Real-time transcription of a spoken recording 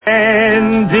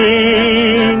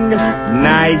ending,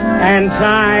 nice and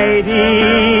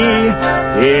tidy.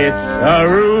 It's a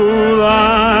rule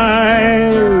I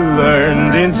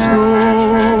learned in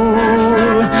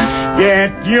school.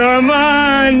 Get your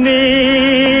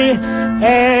money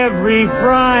every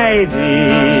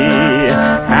Friday.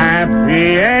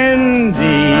 Happy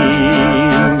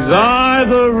endings are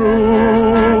the rule.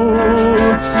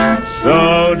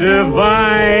 So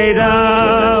divide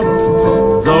up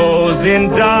those in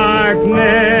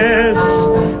darkness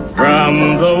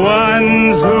from the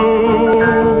ones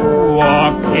who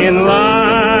walk in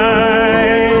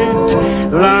light.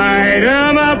 Light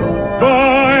 'em up,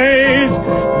 boys.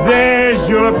 There's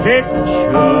your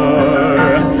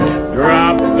picture.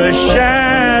 Drop the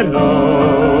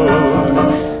shadows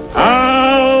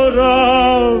out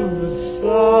of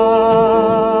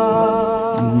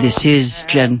sight. This is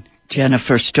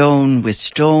Jennifer Stone with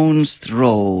Stone's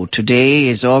Throw. Today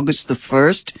is August the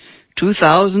 1st,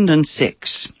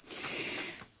 2006.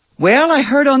 Well, I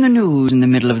heard on the news in the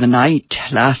middle of the night,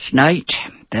 last night,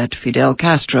 that Fidel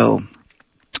Castro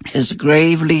is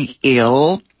gravely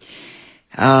ill.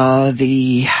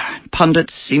 The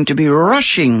pundits seem to be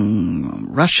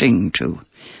rushing to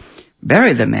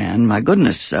bury the man. My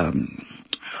goodness,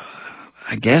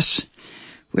 I guess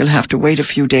we'll have to wait a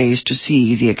few days to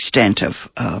see the extent of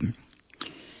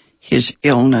his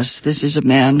illness. This is a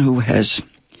man who has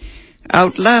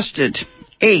outlasted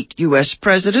 8 U.S.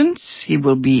 presidents. He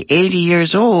will be 80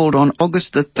 years old on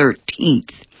August the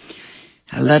 13th.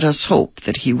 Let us hope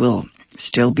that he will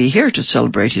still be here to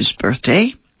celebrate his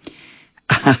birthday.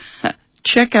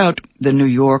 Check out the New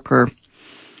Yorker.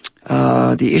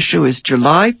 The issue is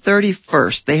July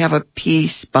 31st. They have a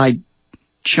piece by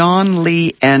John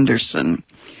Lee Anderson.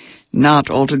 Not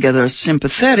altogether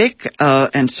sympathetic,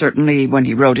 and certainly when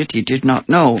he wrote it, he did not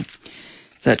know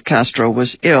that Castro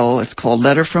was ill. It's called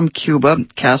Letter from Cuba,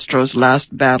 Castro's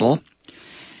Last Battle.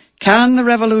 Can the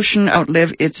Revolution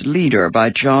Outlive Its Leader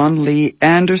by John Lee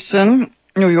Anderson,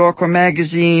 New Yorker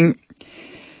Magazine,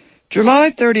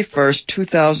 July 31st,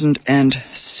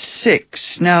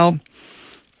 2006. Now,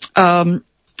 I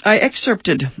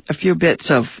excerpted a few bits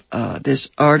of this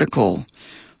article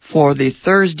for the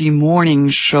Thursday morning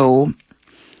show.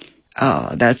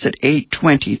 That's at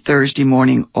 8:20 Thursday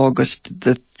morning, August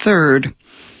the 3rd.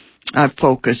 I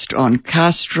focused on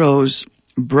Castro's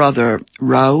brother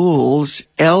Raul's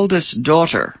eldest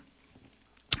daughter.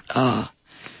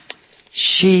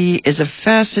 She is a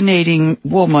fascinating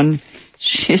woman.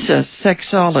 She's a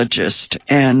sexologist,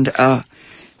 and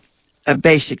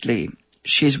basically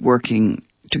she's working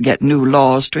to get new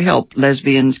laws to help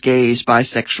lesbians, gays,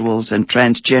 bisexuals, and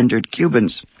transgendered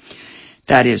Cubans.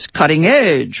 That is cutting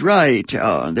edge, right?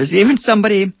 There's even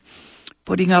somebody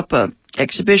putting up an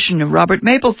exhibition of Robert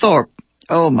Mapplethorpe.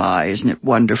 Oh my, isn't it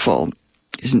wonderful?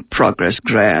 Isn't progress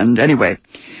grand? Anyway,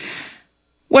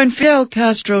 when Fidel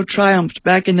Castro triumphed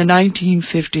back in the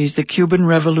 1950s, the Cuban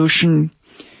Revolution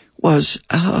was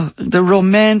the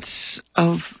romance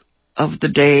of the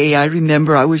day. I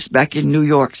remember I was back in New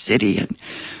York City, and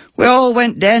we all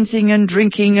went dancing and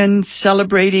drinking and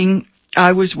celebrating.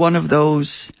 I was one of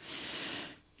those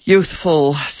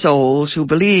youthful souls who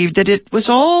believed that it was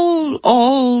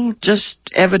all just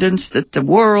evidence that the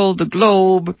world, the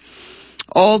globe,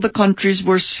 all the countries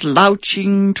were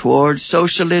slouching towards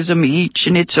socialism, each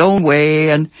in its own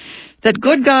way, and that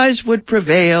good guys would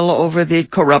prevail over the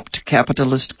corrupt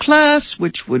capitalist class,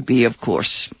 which would be, of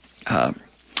course,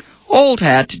 old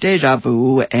hat, déjà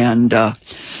vu, and,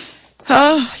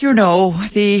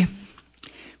 the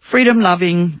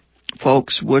freedom-loving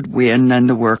folks would win and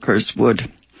the workers would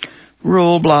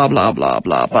rule, blah, blah, blah,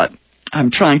 blah. But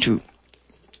I'm trying to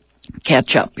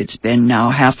catch up. It's been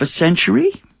now half a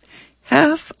century,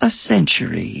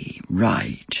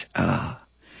 right.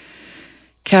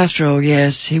 Castro,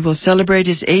 yes, he will celebrate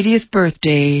his 80th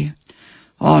birthday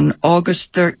on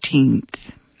August 13th.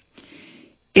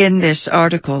 In this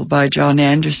article by John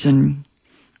Anderson,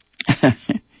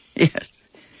 yes,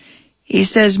 he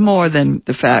says more than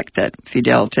the fact that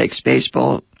Fidel takes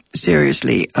baseball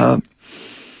seriously.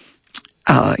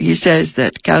 He says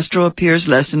that Castro appears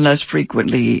less and less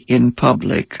frequently in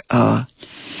public.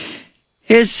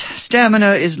 His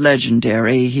stamina is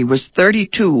legendary. He was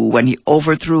 32 when he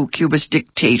overthrew Cuba's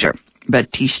dictator,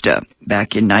 Batista,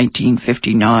 back in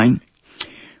 1959,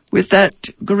 with that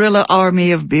guerrilla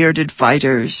army of bearded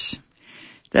fighters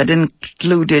that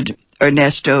included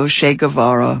Ernesto Che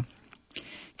Guevara.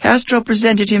 Castro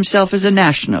presented himself as a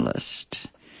nationalist,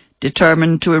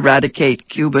 determined to eradicate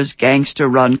Cuba's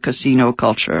gangster-run casino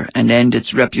culture and end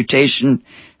its reputation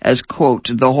as, quote,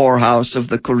 the whorehouse of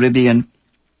the Caribbean.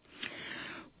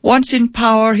 Once in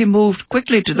power, he moved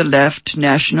quickly to the left,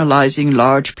 nationalizing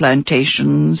large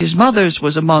plantations. His mother's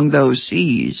was among those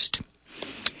seized.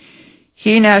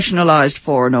 He nationalized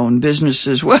foreign-owned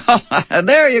businesses. Well,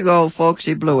 there you go, folks.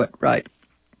 He blew it, right.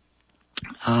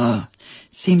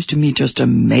 Seems to me just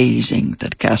amazing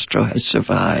that Castro has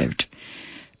survived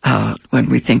when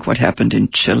we think what happened in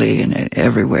Chile and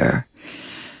everywhere.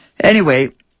 Anyway,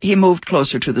 he moved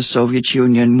closer to the Soviet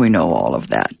Union. We know all of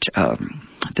that.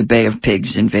 The Bay of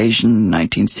Pigs invasion,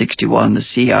 1961, the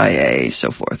CIA, so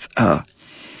forth.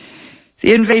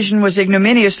 The invasion was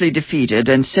ignominiously defeated,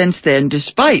 and since then,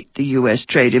 despite the U.S.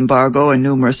 trade embargo and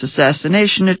numerous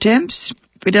assassination attempts,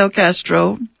 Fidel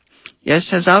Castro,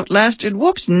 yes, has outlasted,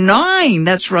 9.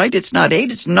 That's right, it's not 8,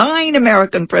 it's 9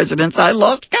 American presidents. I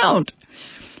lost count.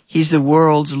 He's the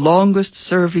world's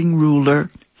longest-serving ruler.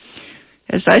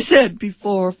 As I said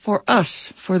before, for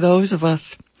us, for those of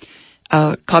us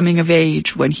coming of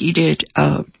age when he did,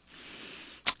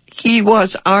 he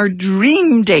was our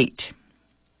dream date.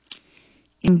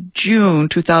 In June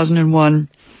 2001,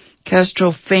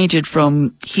 Castro fainted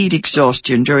from heat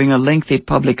exhaustion during a lengthy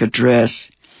public address.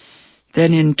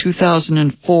 Then in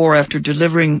 2004, after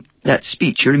delivering that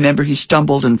speech, you remember he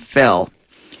stumbled and fell,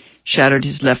 shattered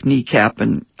his left kneecap,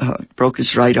 and broke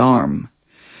his right arm.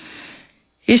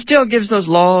 He still gives those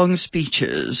long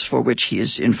speeches for which he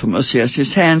is infamous. Yes,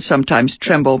 his hands sometimes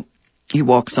tremble. He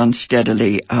walks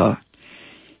unsteadily.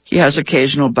 He has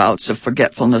occasional bouts of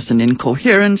forgetfulness and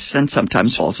incoherence, and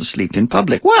sometimes falls asleep in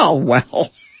public.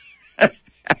 Well.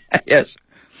 Yes.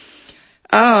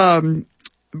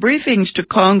 Briefings to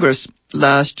Congress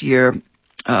last year,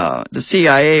 the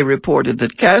CIA reported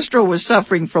that Castro was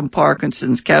suffering from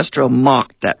Parkinson's. Castro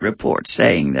mocked that report,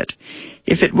 saying that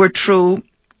if it were true,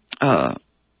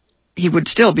 he would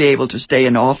still be able to stay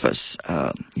in office.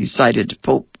 He cited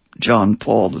Pope John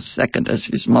Paul II as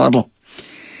his model.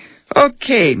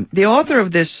 Okay, the author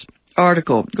of this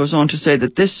article goes on to say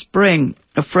that this spring,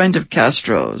 a friend of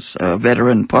Castro's, a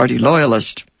veteran party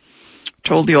loyalist,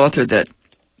 told the author that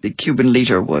the Cuban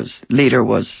leader was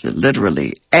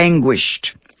literally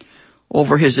anguished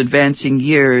over his advancing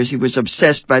years. He was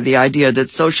obsessed by the idea that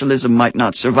socialism might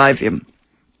not survive him.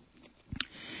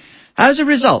 As a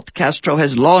result, Castro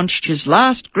has launched his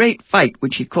last great fight,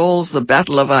 which he calls the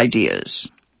Battle of Ideas.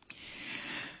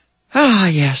 Ah,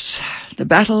 yes, the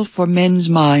battle for men's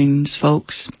minds,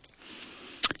 folks.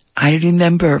 I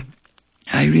remember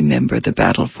the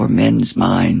battle for men's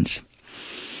minds.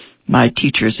 My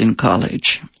teachers in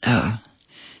college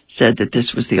said that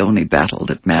this was the only battle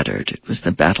that mattered. It was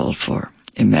the battle for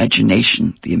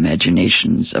imagination, the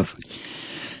imaginations of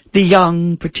the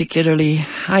young particularly.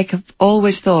 I have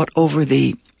always thought over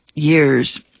the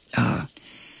years, the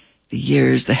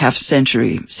half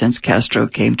century since Castro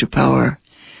came to power,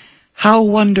 how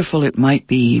wonderful it might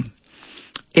be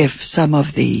if some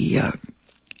of the,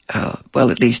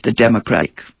 at least the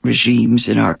democratic regimes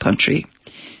in our country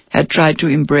had tried to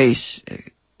embrace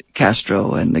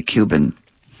Castro and the Cuban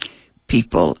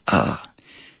people.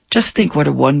 Just think what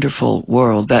a wonderful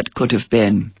world that could have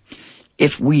been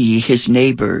if we, his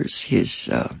neighbors,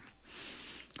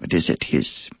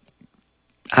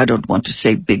 I don't want to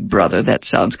say big brother, that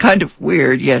sounds kind of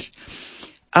weird, yes.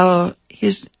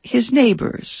 His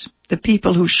neighbors, the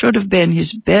people who should have been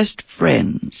his best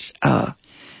friends,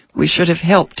 we should have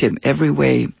helped him every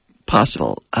way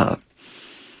possible.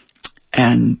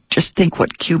 And just think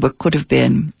what Cuba could have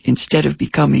been instead of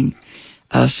becoming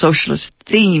a socialist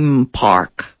theme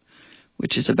park,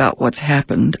 which is about what's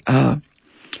happened.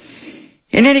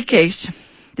 In any case,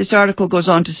 this article goes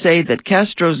on to say that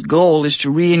Castro's goal is to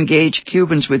re-engage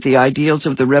Cubans with the ideals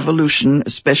of the revolution,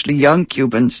 especially young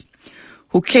Cubans,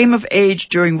 who came of age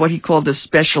during what he called the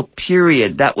special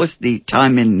period. That was the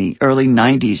time in the early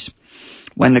 90s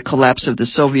when the collapse of the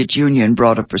Soviet Union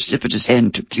brought a precipitous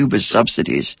end to Cuba's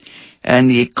subsidies and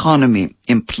the economy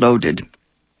imploded.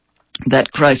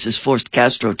 That crisis forced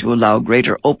Castro to allow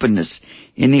greater openness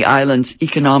in the island's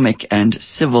economic and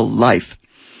civil life.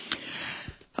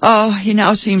 He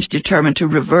now seems determined to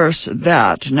reverse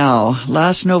that. Now,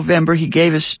 last November he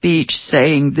gave a speech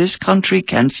saying this country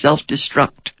can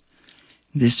self-destruct.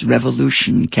 This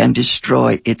revolution can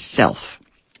destroy itself.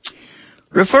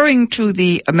 Referring to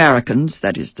the Americans,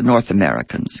 that is, the North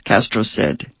Americans, Castro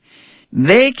said,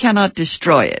 they cannot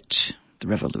destroy it, the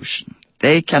revolution.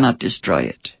 They cannot destroy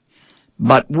it.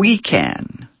 But we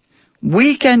can.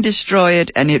 We can destroy it,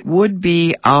 and it would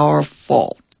be our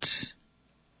fault.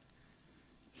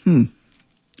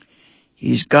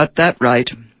 He's got that right.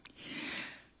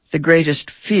 The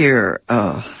greatest fear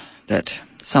that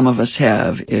some of us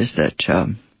have is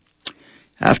that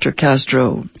after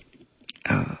Castro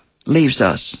leaves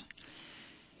us,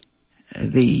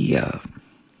 the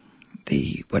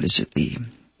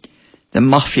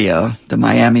mafia, the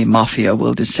Miami mafia,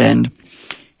 will descend,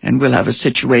 and we'll have a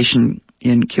situation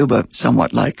in Cuba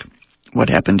somewhat like what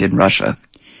happened in Russia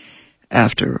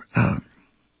after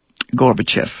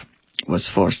Gorbachev was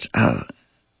forced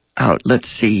out. Let's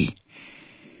see.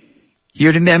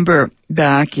 You remember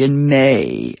back in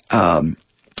May,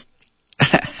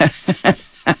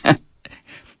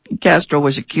 Castro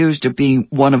was accused of being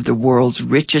one of the world's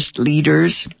richest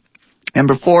leaders.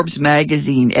 Remember, Forbes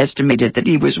magazine estimated that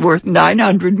he was worth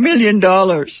 $900 million.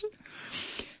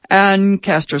 And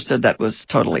Castro said that was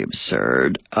totally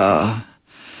absurd.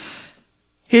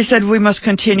 He said we must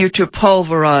continue to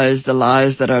pulverize the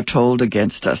lies that are told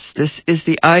against us. This is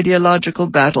the ideological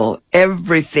battle.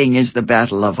 Everything is the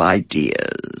battle of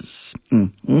ideas.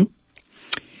 Mm-hmm.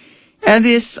 And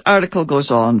this article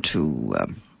goes on to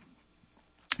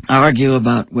argue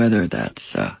about whether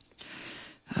that's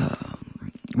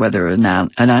whether an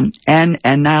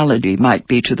analogy might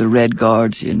be to the Red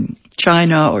Guards in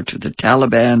China or to the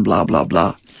Taliban, blah, blah,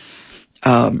 blah.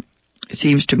 It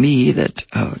seems to me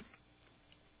that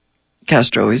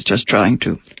Castro is just trying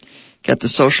to get the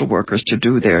social workers to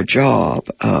do their job.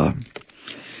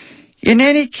 In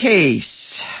any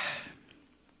case,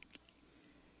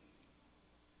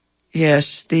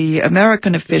 yes, the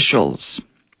American officials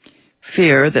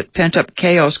fear that pent-up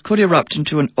chaos could erupt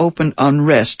into an open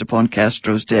unrest upon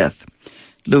Castro's death.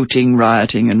 Looting,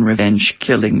 rioting, and revenge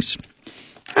killings.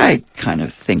 I kind of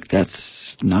think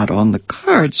that's not on the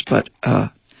cards, but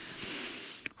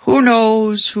who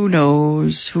knows?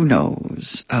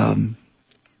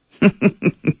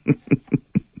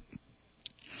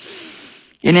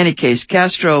 In any case,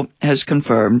 Castro has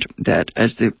confirmed that,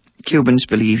 as the Cubans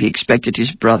believe, he expected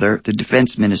his brother, the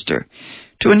defense minister,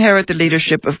 to inherit the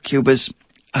leadership of Cuba's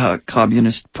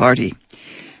Communist Party.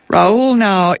 Raul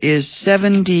now is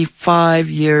 75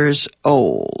 years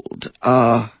old,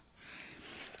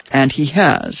 and he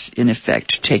has, in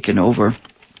effect, taken over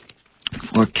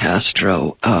for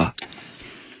Castro.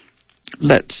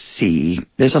 Let's see.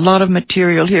 There's a lot of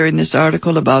material here in this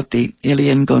article about the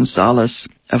Elian Gonzalez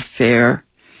affair,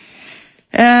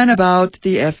 and about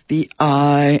the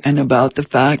FBI, and about the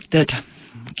fact that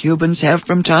Cubans have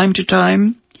from time to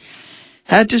time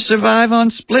had to survive on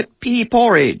split pea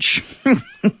porridge.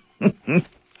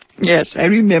 Yes, I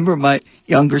remember my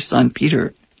younger son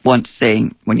Peter once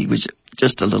saying, when he was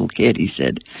just a little kid, he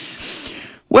said,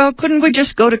 well, couldn't we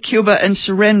just go to Cuba and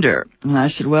surrender? And I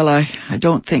said, well, I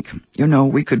don't think,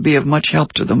 we could be of much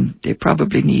help to them. They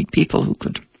probably need people who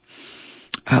could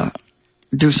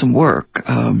do some work.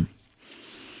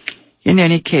 In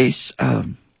any case,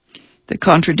 the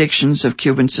contradictions of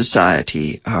Cuban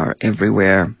society are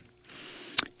everywhere.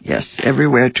 Yes,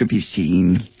 everywhere to be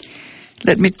seen.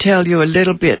 Let me tell you a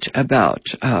little bit about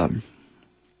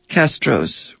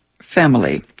Castro's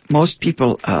family. Most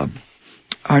people are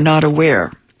not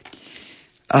aware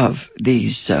of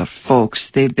these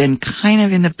folks. They've been kind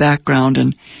of in the background,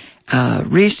 and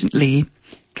recently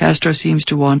Castro seems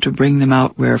to want to bring them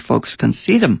out where folks can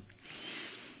see them.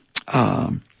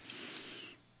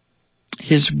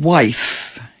 His wife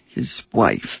is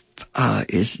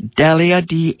Dalia,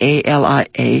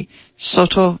 D-A-L-I-A,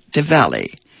 Soto de Valle.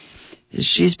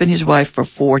 She's been his wife for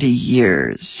 40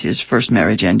 years. His first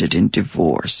marriage ended in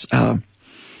divorce.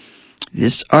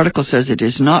 This article says it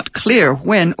is not clear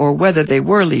when or whether they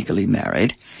were legally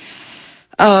married.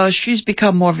 She's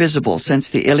become more visible since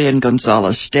the Elian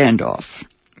Gonzalez standoff.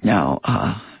 Now,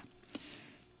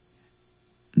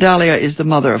 Dalia is the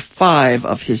mother of 5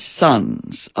 of his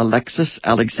sons, Alexis,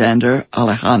 Alexander,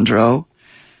 Alejandro,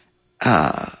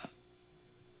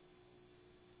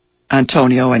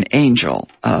 Antonio, and Angel.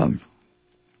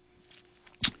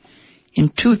 In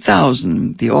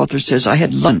 2000, the author says, I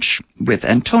had lunch with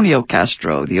Antonio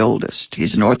Castro, the oldest.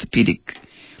 He's an orthopedic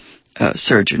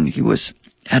surgeon. He was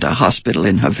at a hospital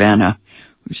in Havana.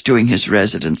 He was doing his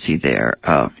residency there.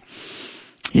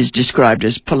 He's described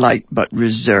as polite but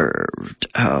reserved.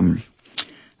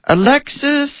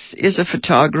 Alexis is a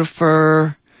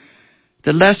photographer.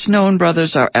 The less-known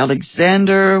brothers are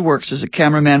Alexander, works as a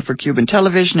cameraman for Cuban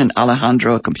television, and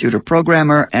Alejandro, a computer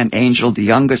programmer, and Angel, the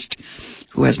youngest,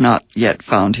 who has not yet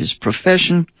found his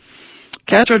profession.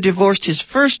 Castro divorced his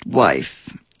first wife,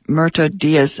 Mirta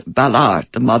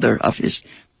Diaz-Balart, the mother of his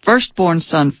firstborn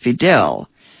son, Fidel,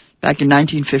 back in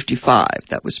 1955.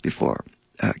 That was before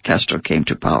Castro came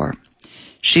to power.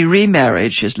 She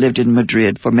remarried. She has lived in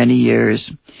Madrid for many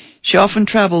years. She often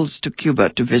travels to Cuba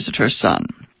to visit her son.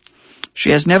 She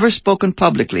has never spoken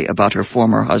publicly about her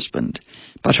former husband,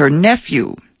 but her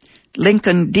nephew,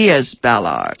 Lincoln Diaz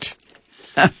Ballard,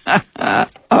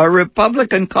 a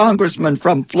Republican congressman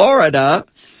from Florida,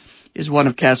 is one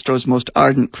of Castro's most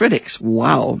ardent critics.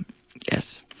 Wow.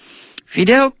 Yes.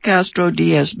 Fidel Castro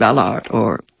Diaz Ballard,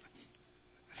 or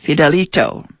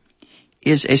Fidelito,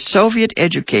 is a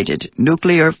Soviet-educated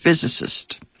nuclear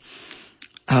physicist.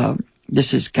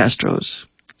 This is Castro's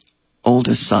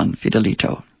oldest son,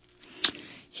 Fidelito.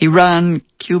 He ran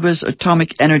Cuba's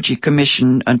Atomic Energy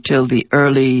Commission until the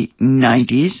early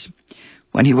 90s,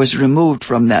 when he was removed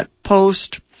from that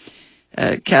post.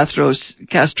 Castro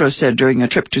said during a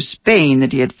trip to Spain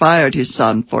that he had fired his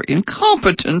son for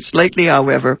incompetence. Lately,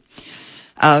 however,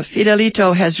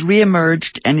 Fidelito has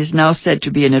reemerged and is now said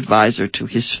to be an advisor to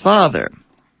his father.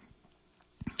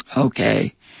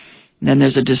 Okay. And then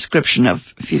there's a description of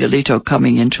Fidelito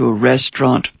coming into a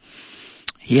restaurant.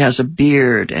 He has a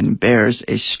beard and bears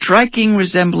a striking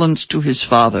resemblance to his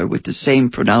father with the same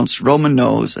pronounced Roman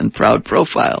nose and proud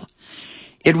profile.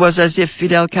 It was as if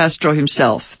Fidel Castro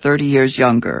himself, 30 years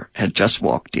younger, had just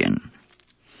walked in.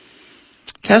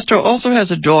 Castro also has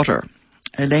a daughter,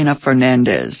 Elena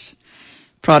Fernandez,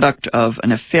 product of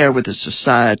an affair with a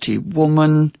society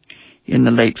woman in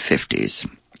the late 50s.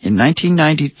 In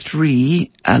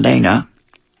 1993, Elena,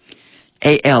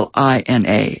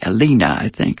 A-L-I-N-A, Elena, I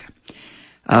think,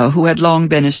 who had long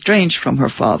been estranged from her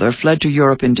father, fled to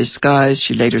Europe in disguise.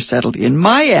 She later settled in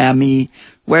Miami,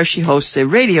 where she hosts a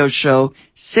radio show,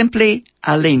 Simply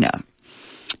Elena.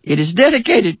 It is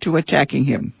dedicated to attacking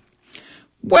him.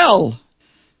 Well,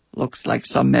 looks like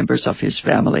some members of his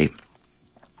family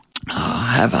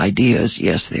have ideas.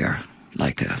 Yes, they're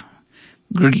like a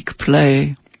Greek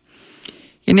play.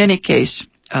 In any case,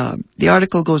 the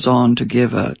article goes on to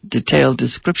give a detailed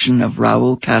description of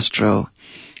Raul Castro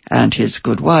and his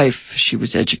good wife. She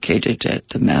was educated at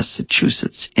the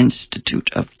Massachusetts Institute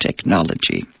of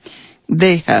Technology.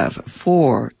 They have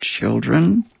 4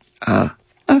 children. As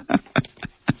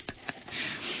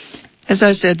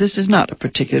I said, this is not a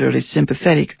particularly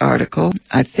sympathetic article.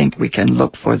 I think we can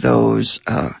look for those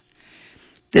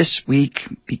this week,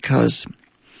 because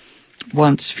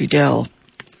once Fidel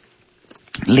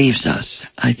leaves us,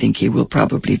 I think he will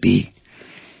probably be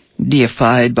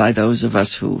deified by those of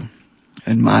us who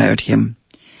admired him.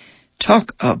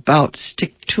 Talk about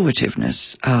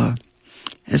stick-to-itiveness.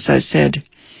 As I said,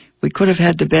 we could have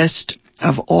had the best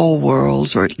of all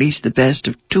worlds, or at least the best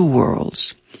of 2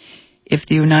 worlds, if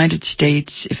the United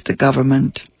States, if the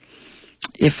government,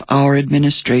 if our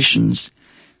administrations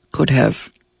could have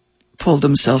pulled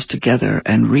themselves together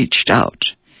and reached out,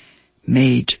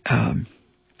 made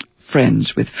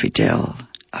friends with Fidel.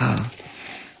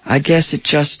 I guess it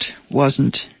just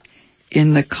wasn't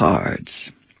in the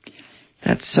cards.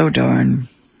 That's so darn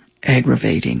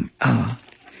aggravating.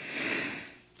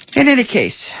 In any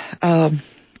case,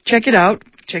 check it out.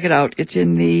 Check it out. It's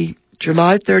in the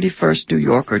July 31st New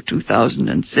Yorker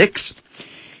 2006.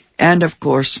 And, of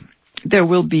course, there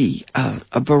will be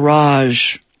a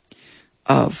barrage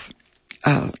of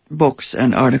books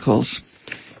and articles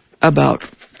about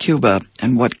Cuba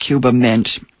and what Cuba meant.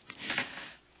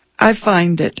 I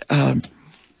find that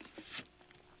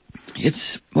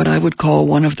it's what I would call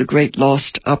one of the great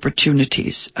lost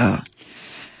opportunities. I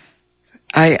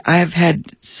have had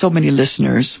so many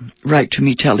listeners write to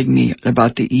me telling me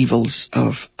about the evils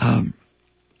of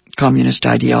communist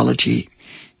ideology,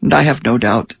 and I have no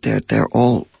doubt that they're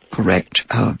all correct.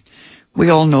 We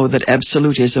all know that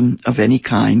absolutism of any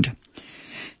kind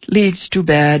leads to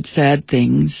bad, sad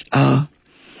things.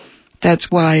 That's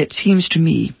why it seems to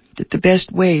me that the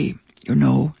best way,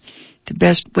 the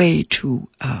best way to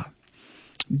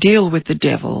deal with the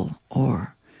devil,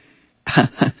 or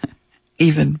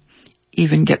even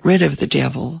get rid of the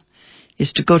devil,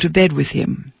 is to go to bed with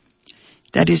him.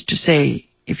 That is to say,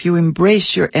 if you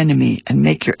embrace your enemy and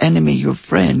make your enemy your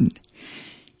friend,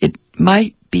 it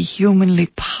might be humanly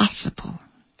possible,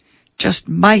 just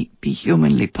might be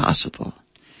humanly possible,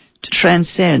 to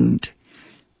transcend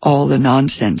all the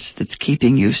nonsense that's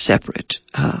keeping you separate.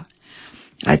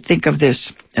 I think of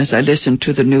this as I listen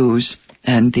to the news,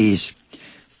 and these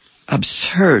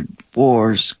absurd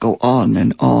wars go on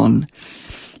and on.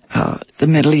 The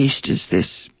Middle East is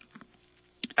this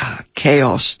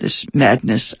chaos, this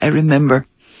madness. I remember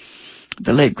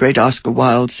the late great Oscar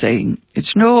Wilde saying,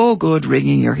 "It's no good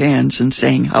wringing your hands and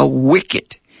saying how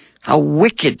wicked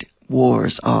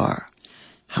wars are,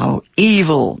 how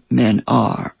evil men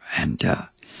are, and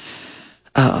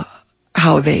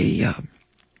how they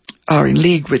are in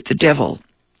league with the devil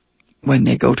when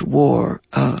they go to war."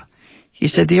 He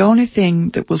said the only thing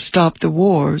that will stop the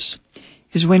wars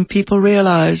is when people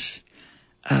realize,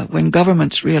 when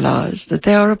governments realize that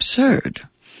they are absurd,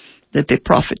 that they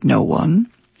profit no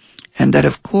one, and that,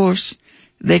 of course,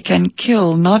 they can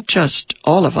kill not just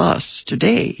all of us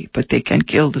today, but they can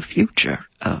kill the future.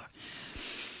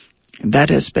 That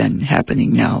has been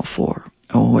happening now for,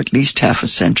 at least half a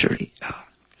century.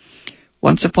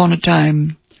 Once upon a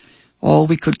time, all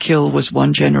we could kill was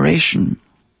one generation.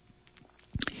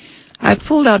 I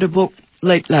pulled out a book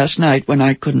late last night when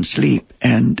I couldn't sleep,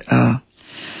 and I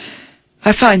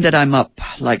find that I'm up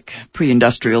like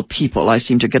pre-industrial people. I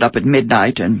seem to get up at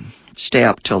midnight and stay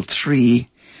up till 3,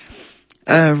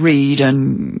 read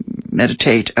and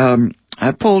meditate.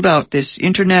 I pulled out this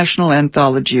international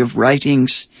anthology of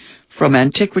writings from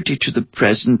antiquity to the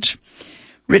present,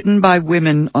 written by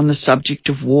women on the subject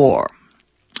of war.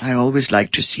 I always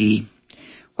like to see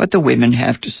what the women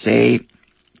have to say,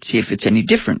 see if it's any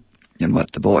different than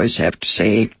what the boys have to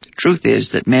say. The truth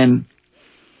is that men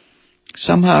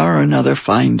somehow or another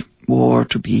find war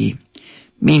to be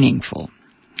meaningful.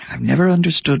 I've never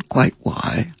understood quite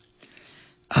why.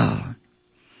 I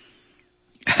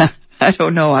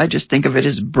don't know, I just think of it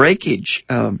as breakage.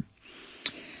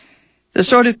 The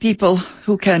sort of people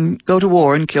who can go to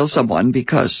war and kill someone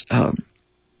because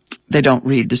they don't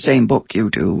read the same book you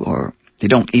do, or they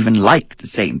don't even like the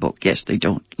same book. Yes, they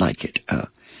don't like it.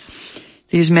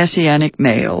 These messianic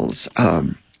males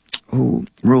who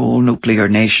rule nuclear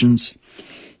nations.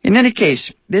 In any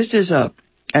case, this is an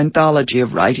anthology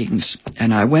of writings,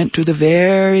 and I went to the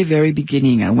very, very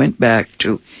beginning. I went back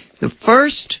to the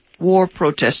first war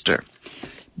protester,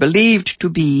 believed to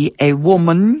be a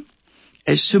woman,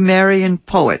 a Sumerian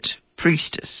poet,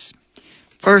 priestess,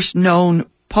 first known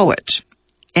poet,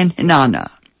 Enhinana,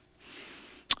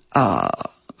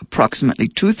 approximately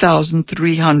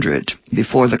 2,300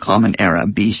 before the Common Era,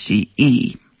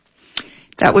 BCE.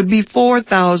 That would be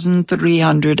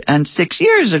 4,306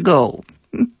 years ago.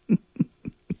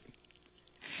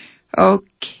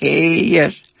 Okay,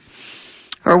 yes.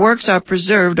 Her works are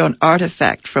preserved on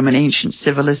artifact from an ancient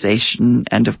civilization,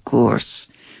 and of course,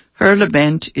 her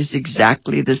lament is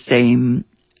exactly the same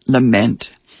lament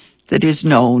that is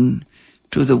known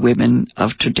to the women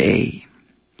of today.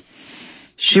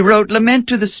 She wrote Lament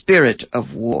to the Spirit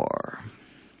of War.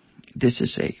 This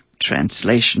is a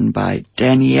translation by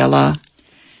Daniela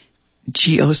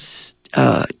Gioseffi,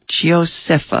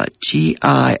 Gioseffi.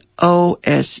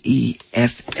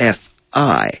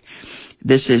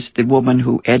 This is the woman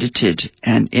who edited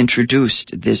and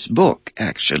introduced this book,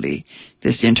 actually,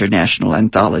 this international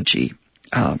anthology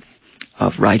of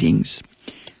writings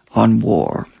on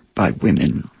war by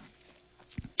women.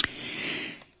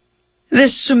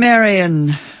 This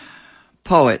Sumerian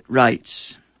poet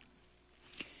writes,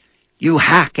 "You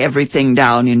hack everything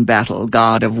down in battle,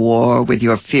 god of war. With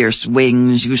your fierce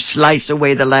wings you slice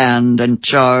away the land and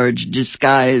charge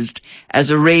disguised as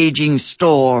a raging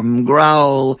storm,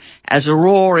 growl as a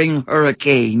roaring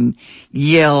hurricane,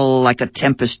 yell like a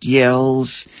tempest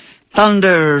yells.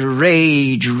 Thunder,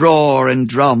 rage, roar, and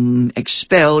drum,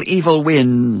 expel evil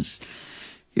winds.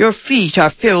 Your feet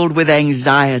are filled with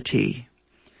anxiety.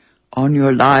 On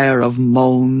your lyre of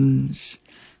moans,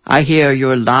 I hear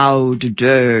your loud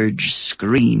dirge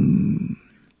scream.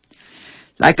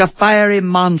 Like a fiery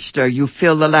monster, you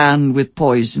fill the land with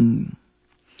poison.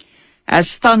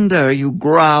 As thunder, you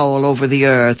growl over the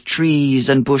earth. Trees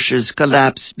and bushes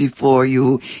collapse before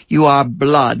you. You are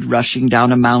blood rushing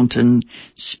down a mountain.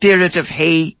 Spirit of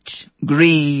hate,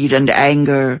 greed, and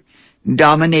anger,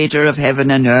 dominator of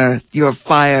heaven and earth, your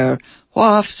fire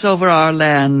wafts over our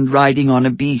land, riding on a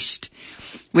beast.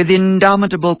 With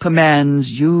indomitable commands,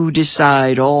 you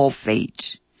decide all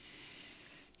fate.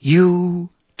 You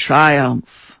triumph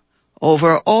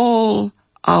over all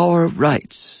our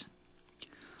rights.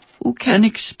 Who can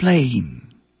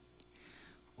explain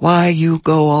why you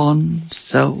go on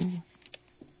so?"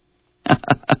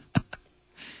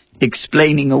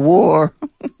 Explaining a war.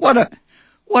 What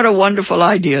a wonderful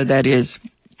idea that is,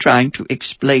 trying to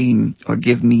explain or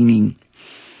give meaning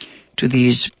to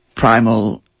these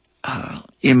primal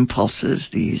impulses,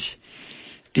 these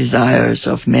desires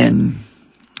of men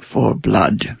for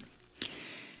blood.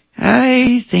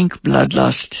 I think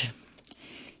bloodlust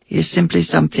is simply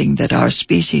something that our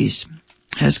species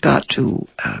has got to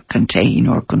contain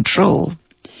or control.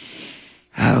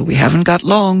 We haven't got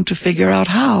long to figure out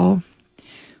how.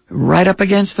 Right up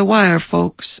against the wire,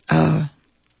 folks.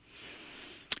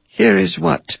 Here is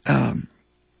what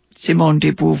Simone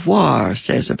de Beauvoir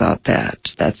says about that.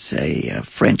 That's a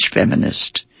French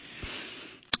feminist.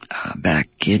 Back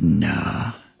in,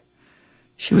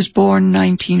 she was born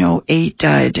 1908,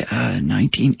 died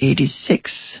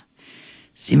 1986.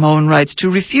 Simone writes, "To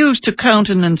refuse to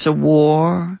countenance a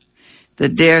war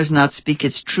that dares not speak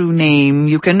its true name,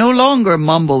 you can no longer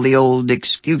mumble the old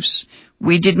excuse,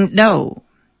 "We didn't know."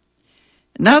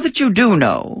 Now that you do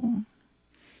know,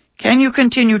 can you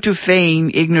continue to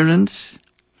feign ignorance,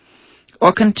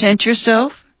 or content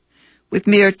yourself with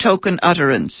mere token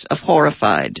utterance of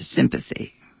horrified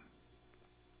sympathy?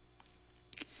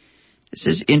 This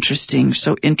is interesting,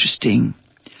 so interesting.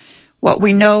 What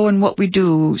we know and what we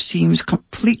do seems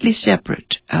completely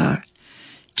separate.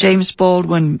 James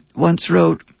Baldwin once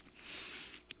wrote,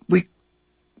 we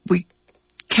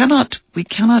cannot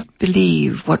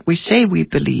believe what we say we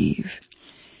believe.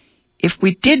 If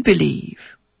we did believe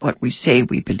what we say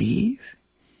we believe,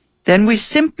 then we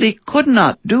simply could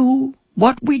not do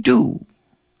what we do.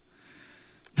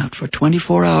 Not for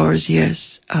 24 hours,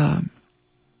 yes.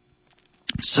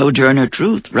 Sojourner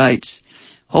Truth writes,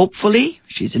 hopefully,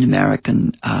 she's an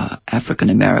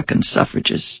African-American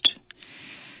suffragist.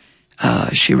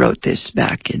 She wrote this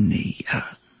back in the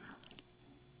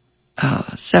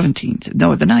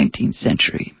 19th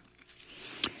century.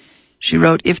 She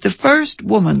wrote, if the first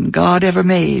woman God ever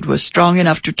made was strong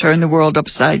enough to turn the world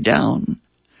upside down,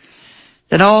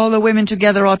 then all the women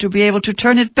together ought to be able to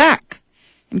turn it back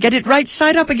and get it right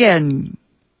side up again.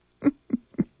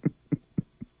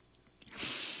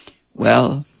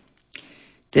 Well,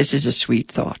 this is a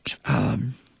sweet thought.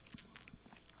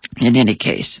 In any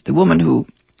case, the woman who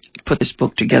put this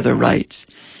book together writes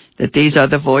that these are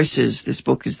the voices, this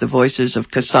book is the voices of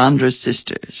Cassandra's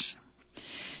sisters,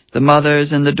 the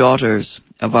mothers and the daughters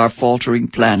of our faltering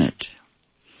planet,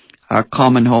 our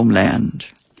common homeland.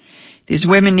 These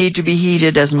women need to be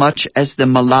heeded as much as the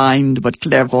maligned but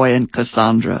clairvoyant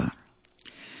Cassandra.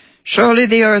 Surely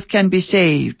the earth can be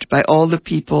saved by all the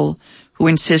people who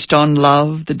insist on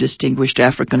love, the distinguished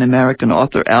African-American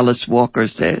author Alice Walker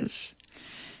says.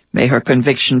 May her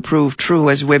conviction prove true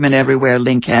as women everywhere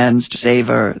link hands to save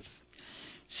Earth.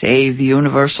 Save the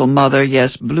universal mother,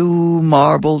 yes, blue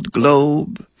marbled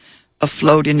globe,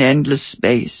 afloat in endless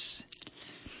space.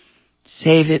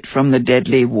 Save it from the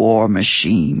deadly war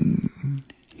machine.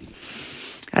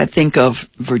 I think of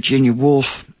Virginia Woolf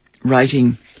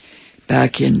writing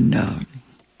back in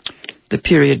the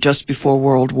period just before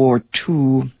World War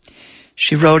II.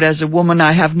 She wrote, as a woman,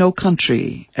 I have no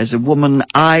country. As a woman,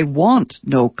 I want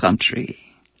no country.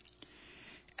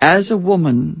 As a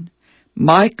woman,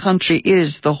 my country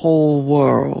is the whole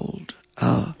world.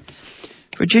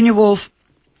 Virginia Woolf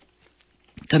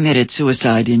committed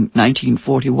suicide in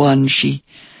 1941. She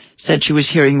said she was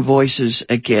hearing voices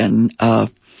again.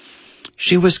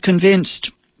 She was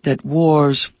convinced that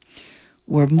wars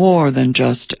were more than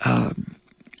just,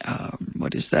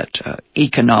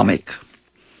 economic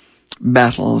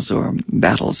battles or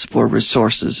battles for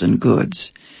resources and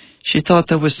goods. She thought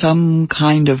there was some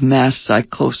kind of mass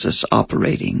psychosis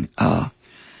operating,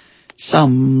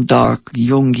 some dark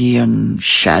Jungian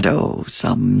shadow,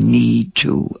 some need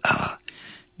to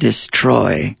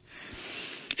destroy.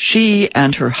 She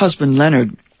and her husband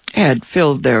Leonard had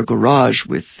filled their garage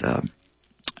with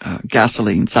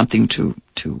gasoline, something to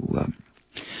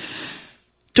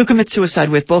commit suicide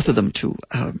with, both of them to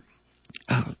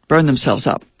burn themselves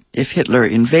up if Hitler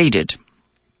invaded.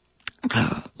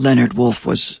 Leonard Woolf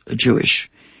was Jewish.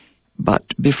 But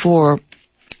before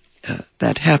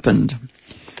that happened,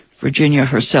 Virginia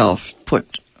herself put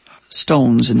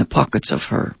stones in the pockets of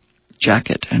her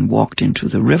jacket and walked into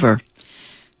the river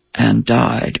and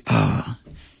died.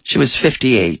 She was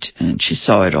 58 and she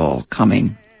saw it all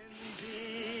coming.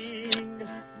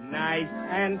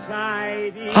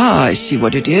 I see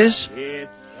what it is.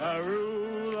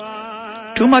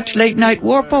 Too much late-night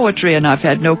war poetry, and I've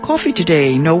had no coffee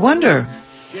today. No wonder.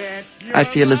 I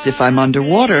feel as if I'm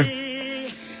underwater.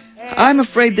 I'm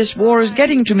afraid this war is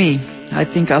getting to me. I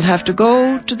think I'll have to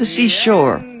go to the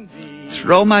seashore.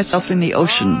 Throw myself in the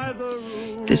ocean.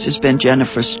 This has been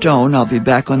Jennifer Stone. I'll be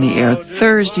back on the air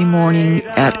Thursday morning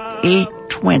at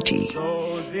 8:20.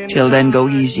 Till then, go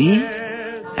easy.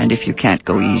 And if you can't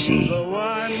go easy,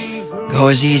 go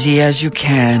as easy as you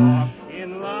can.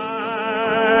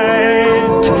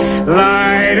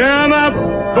 Light 'em up,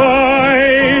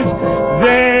 boys.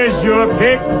 There's your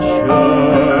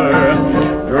picture.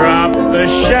 Drop the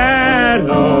shadows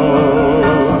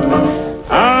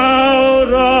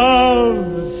out of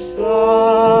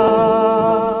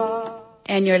sight.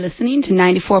 And you're listening to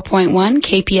 94.1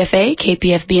 KPFA,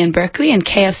 KPFB in Berkeley, and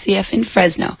KFCF in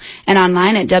Fresno, and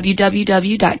online at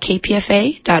www.kpfa.org.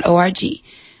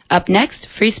 Up next,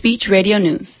 Free Speech Radio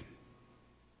News.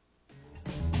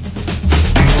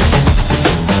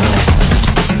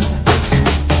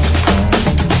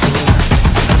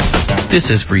 This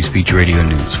is Free Speech Radio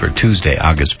News for Tuesday,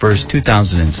 August 1st,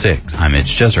 2006. I'm Mitch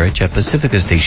Jeserich at Pacifica Station.